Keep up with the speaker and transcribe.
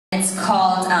It's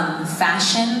called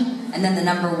Fashion, and then the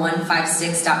number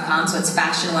 156.com, so it's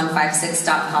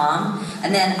fashion156.com.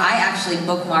 And then I actually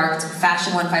bookmarked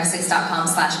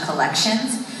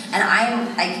fashion156.com/collections, and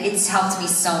it's helped me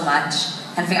so much.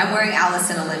 And I'm wearing Alice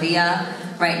and Olivia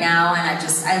right now, and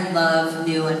I love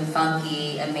new and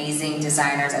funky, amazing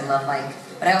designers.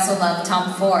 But I also love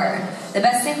Tom Ford. The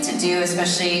best thing to do,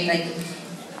 especially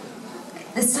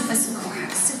this stuff is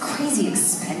crazy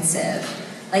expensive.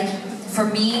 For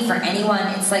me, for anyone,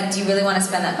 it's do you really want to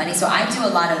spend that money? So I do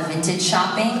a lot of vintage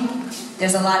shopping.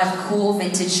 There's a lot of cool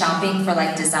vintage shopping for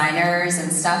designers and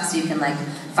stuff, so you can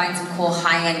find some cool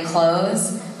high-end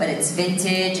clothes, but it's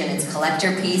vintage and it's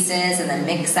collector pieces, and then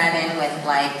mix that in with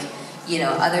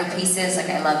other pieces.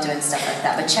 I love doing stuff like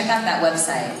that. But check out that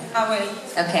website. I'll wait.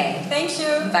 Okay. Thank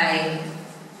you. Bye.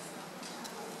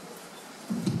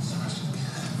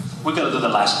 We're gonna do the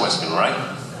last question, right?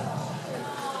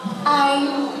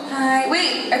 Hi.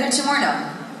 Wait, are there two more? No.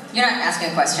 You're not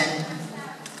asking a question.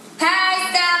 Hi,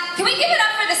 staff. Can we give it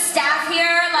up for the staff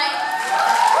here?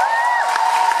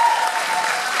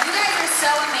 You guys are so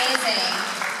amazing.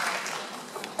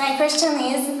 My question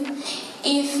is,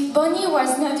 if Bonnie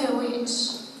was not a witch,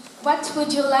 what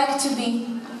would you like to be?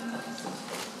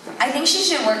 I think she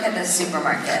should work at the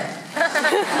supermarket.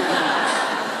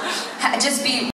 Just be